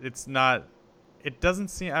 It's not, it doesn't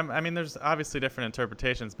seem, I mean, there's obviously different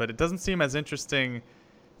interpretations, but it doesn't seem as interesting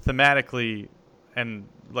thematically and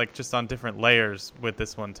like just on different layers with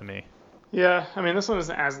this one to me. Yeah, I mean, this one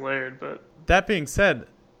isn't as layered, but... That being said,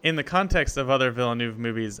 in the context of other Villeneuve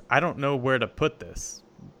movies, I don't know where to put this.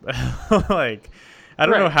 Like, I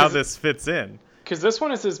don't know how this fits in. Because this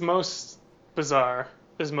one is his most bizarre,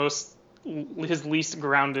 his least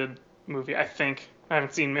grounded movie, I think. I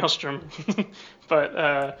haven't seen Maelstrom,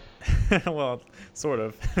 but... well, sort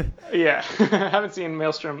of. Yeah, I haven't seen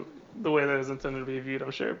Maelstrom the way that is intended to be viewed,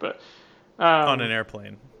 I'm sure, but... on an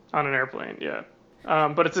airplane. On an airplane, yeah.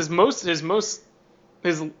 But it's his most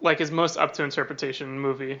up to interpretation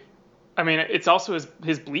movie. I mean, it's also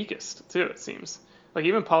his bleakest too. It seems like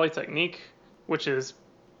even Polytechnique, which is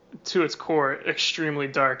to its core extremely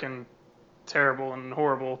dark and terrible and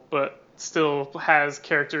horrible, but still has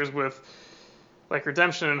characters with like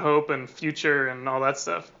redemption and hope and future and all that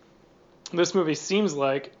stuff. This movie seems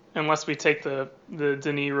like, unless we take the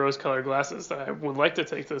Denis rose-colored glasses that I would like to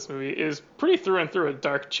take to this movie, is pretty through and through a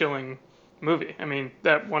dark, chilling movie. I mean,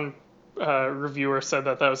 that one reviewer said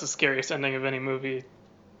that was the scariest ending of any movie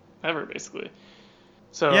ever, basically.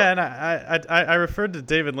 So Yeah, and I referred to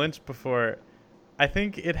David Lynch before. I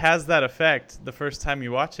think it has that effect the first time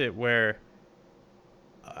you watch it, where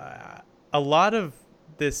a lot of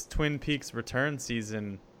this Twin Peaks return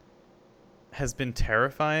season has been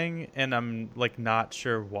terrifying, and I'm like not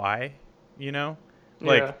sure why. You know,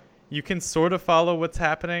 like yeah, you can sort of follow what's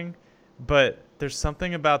happening, but there's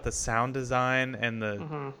something about the sound design and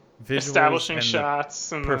the visuals establishing and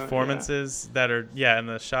shots and performances that are and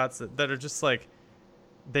the shots that are just like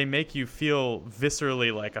they make you feel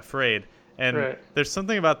viscerally like afraid. And right. there's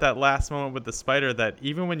something about that last moment with the spider that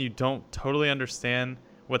even when you don't totally understand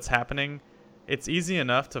what's happening, it's easy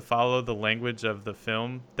enough to follow the language of the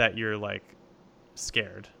film that you're like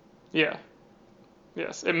scared. Yeah.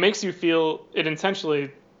 Yes, it makes you feel. It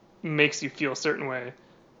intentionally makes you feel a certain way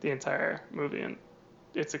the entire movie, and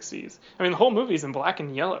it succeeds. I mean, the whole movie's in black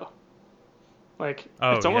and yellow. Like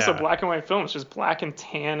it's almost a black and white film. It's just black and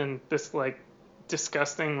tan and this like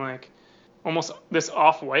disgusting like almost this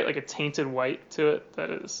off-white, like a tainted white to it that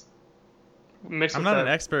is mixed I'm with not that.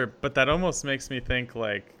 an expert, but that almost makes me think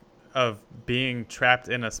like of being trapped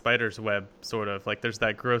in a spider's web, sort of like there's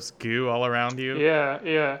that gross goo all around you.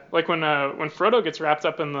 Yeah. Like when Frodo gets wrapped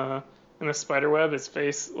up in the spider web, his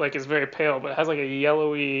face like is very pale, but it has like a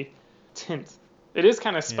yellowy tint. It is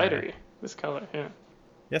kind of spidery, this color. Yeah.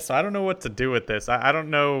 Yeah, so I don't know what to do with this. I don't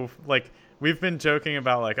know, like, we've been joking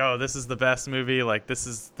about, like, oh, this is the best movie, like, this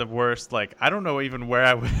is the worst. Like, I don't know even where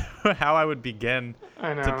I would, how I would begin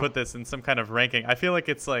to put this in some kind of ranking. I feel like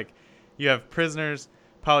it's like you have Prisoners,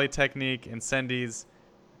 Polytechnique, Incendies,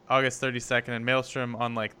 August 32nd, and Maelstrom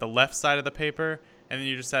on, like, the left side of the paper, and then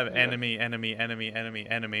you just have enemy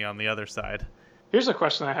on the other side. Here's a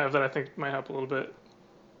question I have that I think might help a little bit.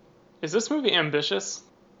 Is this movie ambitious?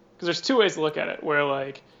 Because there's two ways to look at it, where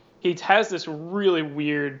like he has this really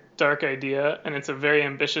weird, dark idea, and it's a very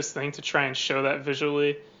ambitious thing to try and show that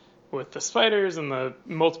visually with the spiders and the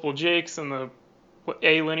multiple Jakes and the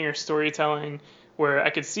linear storytelling, where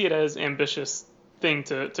I could see it as ambitious thing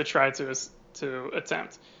to try to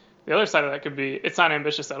attempt. The other side of that could be it's not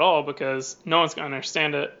ambitious at all because no one's going to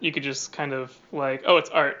understand it. You could just kind of like, oh,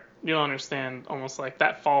 it's art. You don't understand, almost like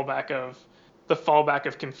that fallback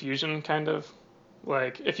of confusion, kind of.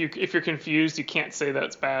 Like if you're confused, you can't say that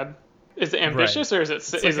it's bad. Is it ambitious, right, or is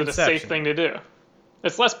it a safe thing to do?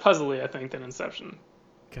 It's less puzzly, I think, than Inception.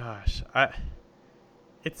 Gosh,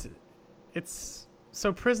 it's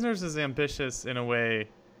so Prisoners is ambitious in a way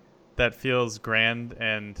that feels grand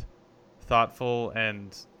and thoughtful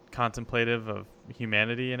and contemplative of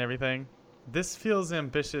humanity and everything. This feels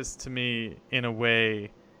ambitious to me in a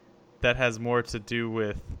way that has more to do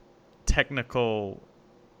with technical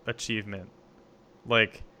achievement.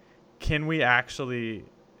 Like, can we actually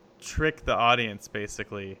trick the audience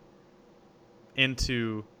basically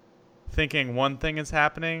into thinking one thing is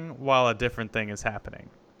happening while a different thing is happening?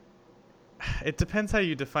 It depends how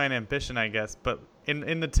you define ambition, I guess, but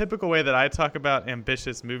in the typical way that I talk about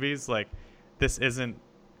ambitious movies, like this isn't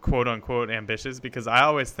quote unquote ambitious, because I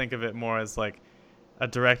always think of it more as like a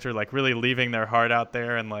director like really leaving their heart out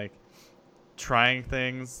there and like trying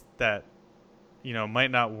things that, you know, might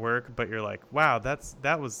not work, but you're like, wow,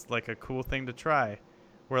 that was like a cool thing to try.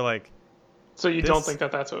 Where like, so you don't think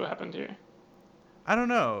that that's what happened here? I don't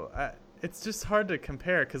know. It's just hard to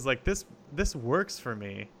compare because like this works for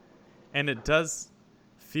me, and it does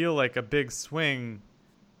feel like a big swing,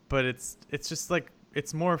 but it's just like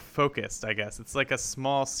it's more focused, I guess. It's like a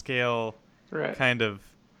small scale kind of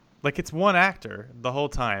like it's one actor the whole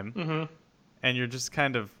time, and you're just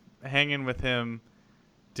kind of hanging with him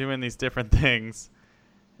doing these different things.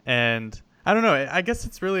 And I don't know, I guess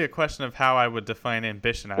it's really a question of how I would define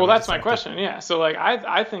ambition. Well, that's my question. Yeah. So like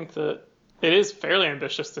I think that it is fairly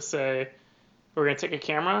ambitious to say we're going to take a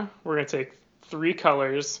camera, we're going to take 3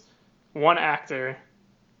 colors, 1 actor,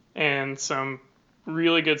 and some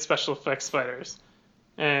really good special effects spiders,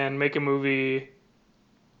 and make a movie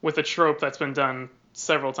with a trope that's been done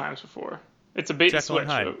several times before. It's a bait Jekyll and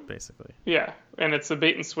switch, and Hyde, basically. Yeah, and it's a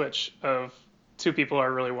bait and switch of 2 people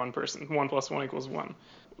are really 1 person. 1 + 1 = 1,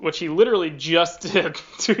 which he literally just did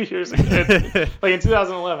 2 years ago, like in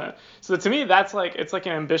 2011. So to me, that's like it's like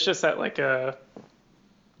an ambitious at like a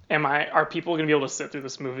are people going to be able to sit through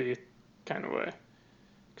this movie kind of way?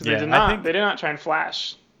 Because they did not try and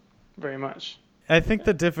flash very much. I think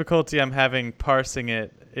the difficulty I'm having parsing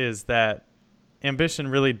it is that ambition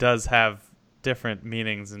really does have different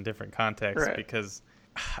meanings in different contexts, right. Because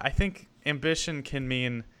I think ambition can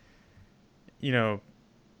mean, you know,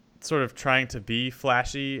 sort of trying to be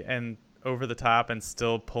flashy and over the top and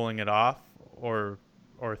still pulling it off, or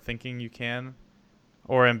thinking you can.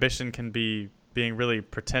 Or ambition can be being really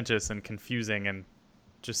pretentious and confusing and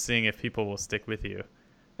just seeing if people will stick with you.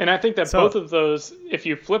 And I think that both of those, if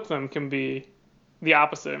you flip them, can be the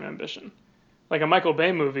opposite of ambition. Like a Michael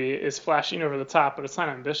Bay movie is flashing over the top, but it's not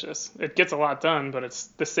ambitious. It gets a lot done, but it's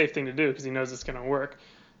the safe thing to do because he knows it's going to work.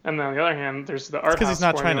 And then on the other hand, there's the art house. Because he's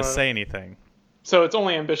not formula. trying to say anything. So it's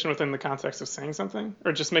only ambition within the context of saying something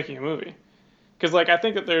or just making a movie. Because like I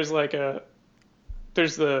think that there's the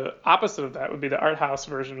opposite of that would be the art house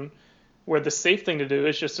version, where the safe thing to do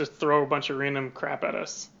is just to throw a bunch of random crap at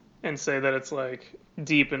us and say that it's like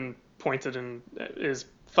deep and pointed and is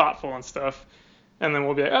thoughtful and stuff. And then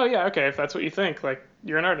we'll be like, oh yeah, okay, if that's what you think, like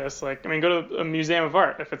you're an artist. Like, I mean, go to a museum of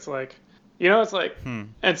art if it's like, it's like,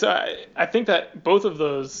 And so I think that both of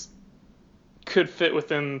those could fit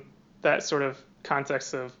within that sort of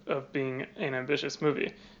context of being an ambitious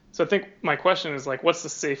movie. So I think my question is like, what's the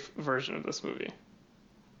safe version of this movie?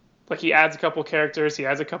 Like he adds a couple characters, he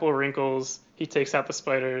adds a couple of wrinkles, he takes out the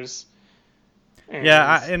spiders. In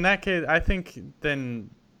that case, I think then,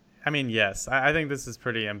 I mean, yes, I think this is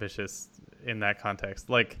pretty ambitious in that context.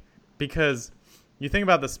 Like, because you think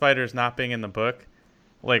about the spiders not being in the book,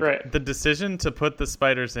 like the decision to put the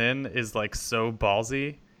spiders in is like so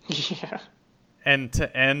ballsy. Yeah. And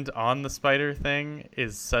to end on the spider thing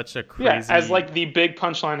is such a crazy... Yeah, as like the big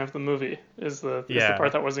punchline of the movie is the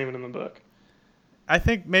part that wasn't even in the book. I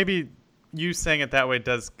think maybe you saying it that way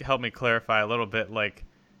does help me clarify a little bit. Like,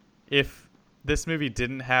 if this movie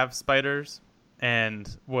didn't have spiders and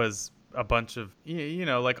was a bunch of,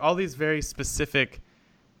 like all these very specific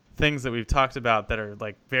things that we've talked about that are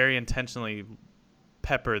like very intentionally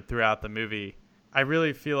peppered throughout the movie, I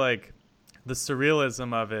really feel like the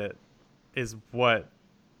surrealism of it is what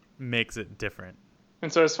makes it different.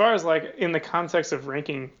 And so as far as like in the context of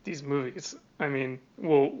ranking these movies, I mean,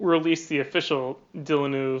 we'll release the official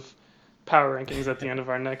Villeneuve power rankings at the end of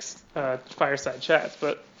our next fireside chats.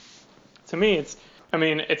 But to me, it's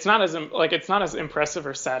not as impressive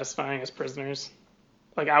or satisfying as Prisoners.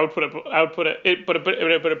 Like I would put it, but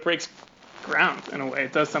it breaks ground in a way.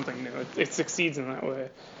 It does something new. It succeeds in that way.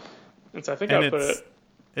 And so I think I would put it.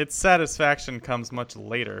 Its satisfaction comes much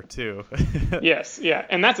later too. Yes, yeah,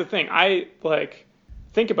 and that's the thing. I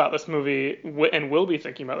think about this movie and will be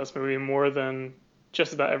thinking about this movie more than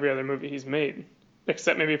just about every other movie he's made,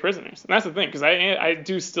 except maybe Prisoners. And that's the thing, because I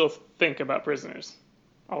do still think about Prisoners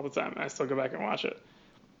all the time. I still go back and watch it.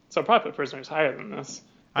 So I'll probably put Prisoners higher than this.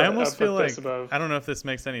 I almost feel like, I don't know if this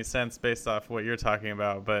makes any sense based off what you're talking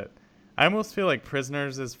about, but I almost feel like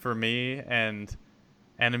Prisoners is for me and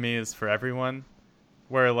Enemy is for everyone.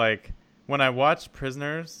 Where, like, when I watch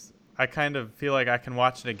Prisoners, I kind of feel like I can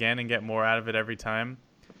watch it again and get more out of it every time.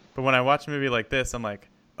 But when I watch a movie like this, I'm like,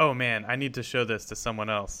 oh, man, I need to show this to someone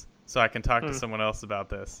else so I can talk to someone else about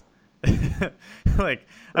this. Like,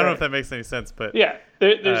 I don't know if that makes any sense, but... Yeah,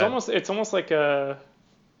 there's it's almost like there's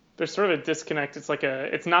sort of a disconnect. It's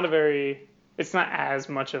not as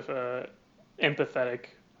much of a empathetic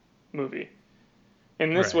movie.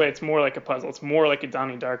 In this way, it's more like a puzzle. It's more like a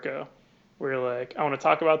Donnie Darko. Where you're like, I want to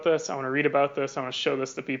talk about this, I want to read about this, I want to show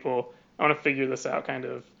this to people, I want to figure this out, kind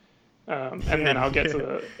of, and then I'll get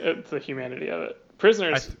to the humanity of it.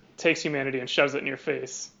 Prisoners takes humanity and shoves it in your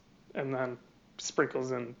face, and then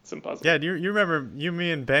sprinkles in some puzzle. Yeah, you remember, me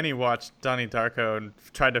and Benny watched Donnie Darko and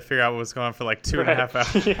tried to figure out what was going on for like 2.5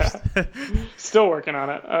 hours. Yeah, still working on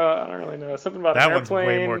it. I don't really know. Something about that an airplane. One's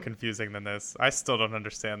way more confusing than this. I still don't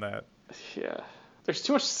understand that. Yeah, there's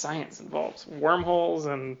too much science involved. Wormholes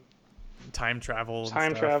and time travel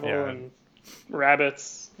and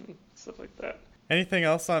rabbits and stuff like that. Anything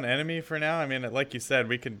else on Enemy for now? I mean, like you said,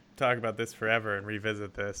 we could talk about this forever and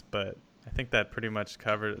revisit this, but I think that pretty much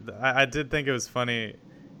covered it. I did think it was funny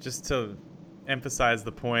just to emphasize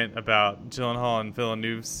the point about Gyllenhaal and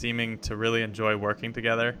Villeneuve seeming to really enjoy working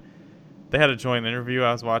together. They had a joint interview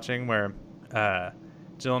I was watching where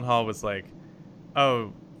Gyllenhaal was like,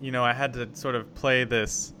 oh, I had to sort of play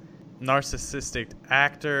this narcissistic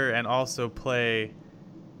actor and also play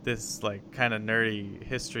this like kind of nerdy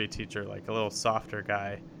history teacher, like a little softer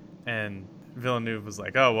guy. And Villeneuve was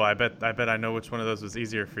like, oh well, I bet I know which one of those was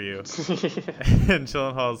easier for you. And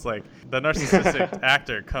Gyllenhaal's like, the narcissistic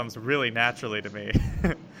actor comes really naturally to me.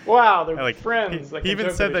 Wow, they're like, friends. He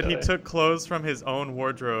even said that he took clothes from his own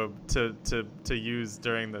wardrobe to use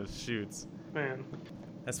during the shoots. Man.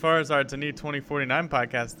 As far as our Denis 2049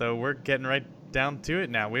 podcast, though, we're getting right down to it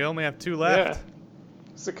now. We only have 2 left.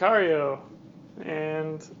 Yeah. Sicario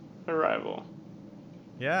and Arrival.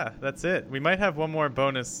 Yeah, that's it. We might have one more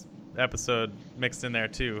bonus episode mixed in there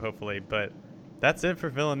too, hopefully, but that's it for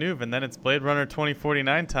Villeneuve, and then it's Blade Runner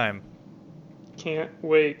 2049 time. Can't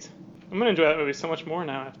wait. I'm gonna enjoy that movie so much more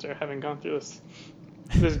now after having gone through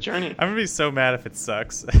this journey. I'm gonna be so mad if it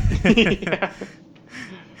sucks. Yeah.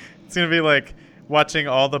 It's gonna be like watching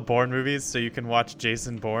all the Bourne movies so you can watch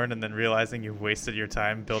Jason Bourne and then realizing you've wasted your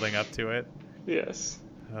time building up to it. Yes.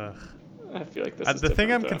 Ugh. I feel like this is The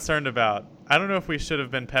thing I'm different, though. concerned about, I don't know if we should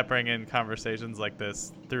have been peppering in conversations like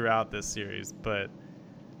this throughout this series, but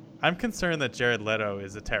I'm concerned that Jared Leto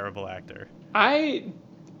is a terrible actor. I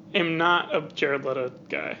am not a Jared Leto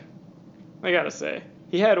guy. I gotta say.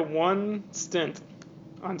 He had one stint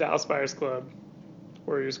on Dallas Buyers Club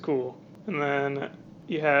where he was cool. And then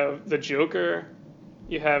you have the Joker.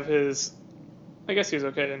 You have his... I guess he was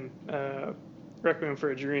okay in Requiem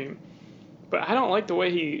for a Dream. But I don't like the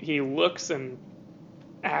way he looks and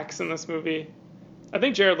acts in this movie. I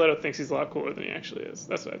think Jared Leto thinks he's a lot cooler than he actually is.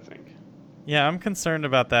 That's what I think. Yeah, I'm concerned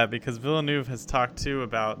about that because Villeneuve has talked too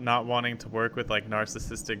about not wanting to work with like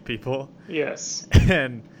narcissistic people. Yes.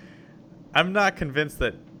 And I'm not convinced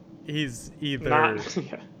that he's either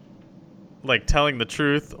like telling the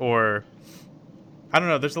truth or I don't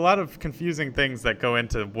know. There's a lot of confusing things that go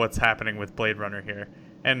into what's happening with Blade Runner here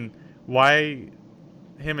and why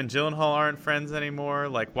him and Gyllenhaal aren't friends anymore.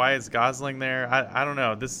 Like, why is Gosling there? I don't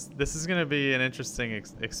know. This is going to be an interesting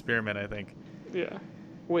experiment, I think. Yeah.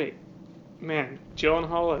 Wait. Man,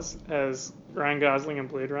 Gyllenhaal as Ryan Gosling in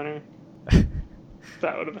Blade Runner?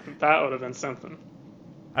 that would have been something.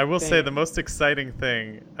 I will say the most exciting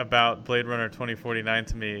thing about Blade Runner 2049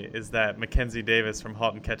 to me is that Mackenzie Davis from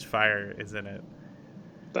 *Halt and Catch Fire* is in it.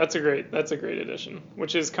 That's a great addition,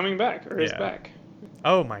 which is coming back or is back.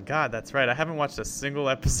 Oh my God, that's right. I haven't watched a single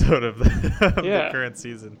episode of the current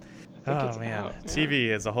season. Oh man, out, yeah. TV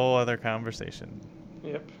is a whole other conversation.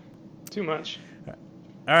 Yep, too much.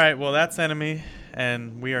 All right, well that's Enemy,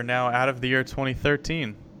 and we are now out of the year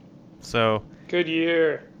 2013. So good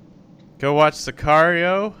year. Go watch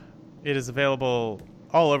Sicario. It is available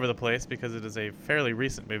all over the place because it is a fairly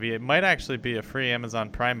recent movie. It might actually be a free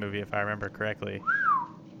Amazon Prime movie if I remember correctly.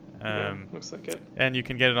 Looks like it. And you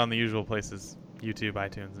can get it on the usual places, YouTube,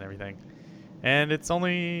 iTunes, and everything. And it's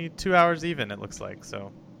only 2 hours even, it looks like.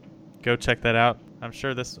 So go check that out. I'm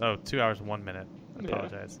sure 2 hours, 1 minute. I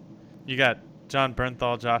apologize. You got John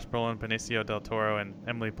Bernthal, Josh Brolin, Benicio del Toro, and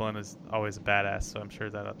Emily Blunt is always a badass, so I'm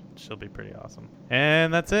sure that she'll be pretty awesome.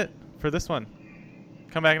 And that's it for this one.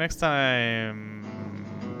 Come back next time,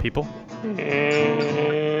 people.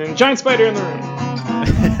 And giant spider in the room.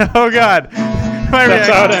 Oh God, my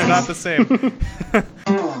reaction is not the same.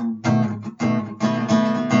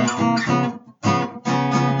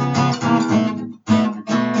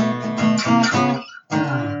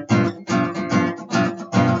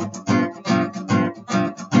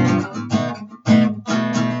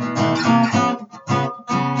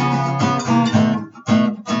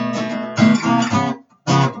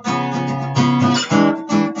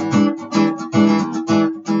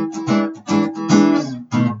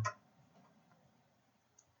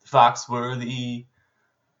 Foxworthy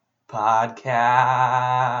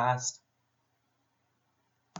Podcast.